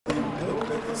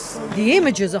The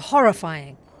images are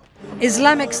horrifying.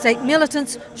 Islamic State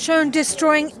militants shown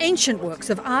destroying ancient works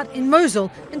of art in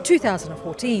Mosul in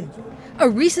 2014. A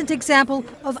recent example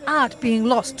of art being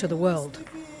lost to the world.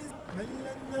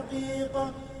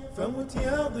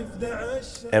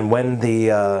 And when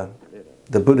the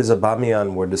Buddhas of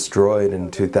Bamiyan were destroyed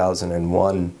in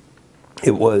 2001,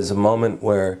 it was a moment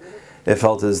where it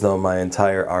felt as though my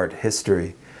entire art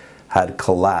history had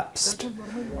collapsed.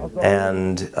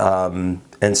 And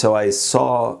so I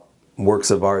saw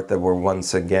works of art that were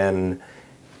once again,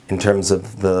 in terms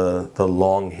of the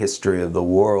long history of the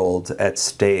world, at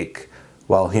stake,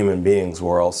 while human beings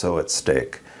were also at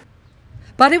stake.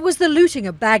 But it was the looting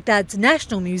of Baghdad's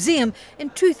National Museum in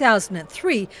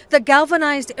 2003 that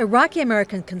galvanized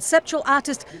Iraqi-American conceptual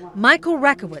artist Michael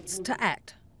Rakowitz to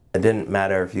act. It didn't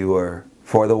matter if you were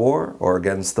for the war or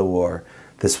against the war.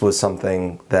 This was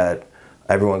something that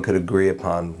everyone could agree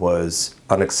upon was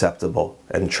unacceptable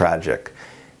and tragic.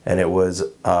 And it was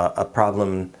a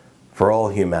problem for all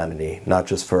humanity, not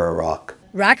just for Iraq.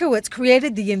 Rakowitz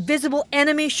created the Invisible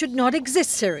Enemy Should Not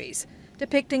Exist series,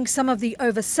 depicting some of the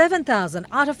over 7,000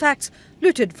 artifacts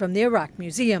looted from the Iraq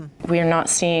Museum. We are not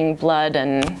seeing blood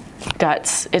and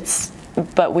guts,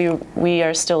 but we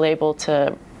are still able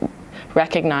to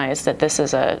recognize that this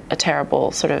is a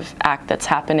terrible sort of act that's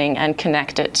happening and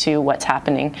connect it to what's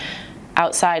happening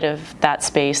outside of that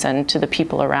space and to the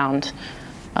people around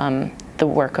the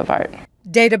work of art.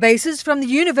 Databases from the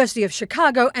University of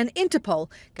Chicago and Interpol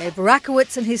gave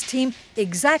Rakowitz and his team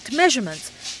exact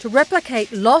measurements to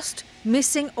replicate lost,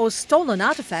 missing or stolen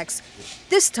artifacts,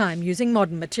 this time using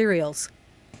modern materials.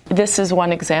 This is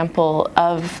one example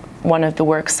of one of the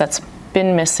works that's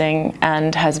been missing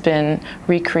and has been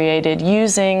recreated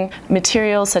using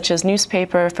materials such as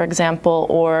newspaper, for example,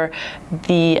 or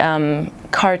the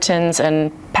cartons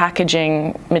and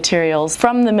packaging materials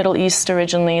from the Middle East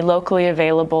originally, locally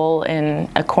available in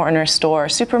a corner store or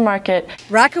supermarket.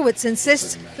 Rakowitz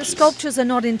insists the sculptures are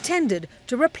not intended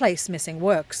to replace missing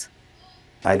works.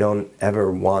 I don't ever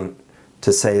want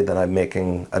to say that I'm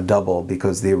making a double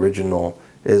because the original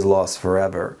is lost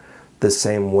forever. The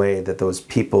same way that those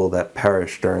people that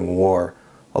perished during war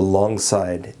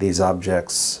alongside these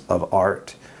objects of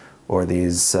art or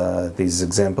these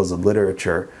examples of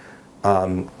literature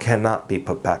cannot be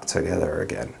put back together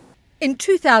again. In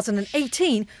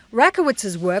 2018,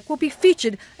 Rakowitz's work will be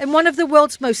featured in one of the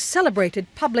world's most celebrated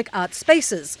public art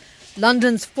spaces,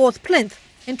 London's 4th Plinth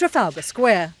in Trafalgar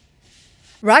Square.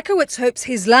 Rakowitz hopes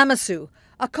his Lamassu,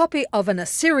 a copy of an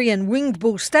Assyrian winged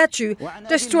bull statue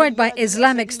destroyed by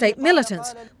Islamic State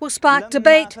militants, will spark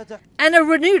debate and a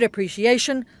renewed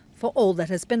appreciation for all that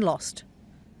has been lost.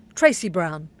 Tracy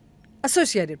Brown,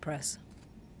 Associated Press.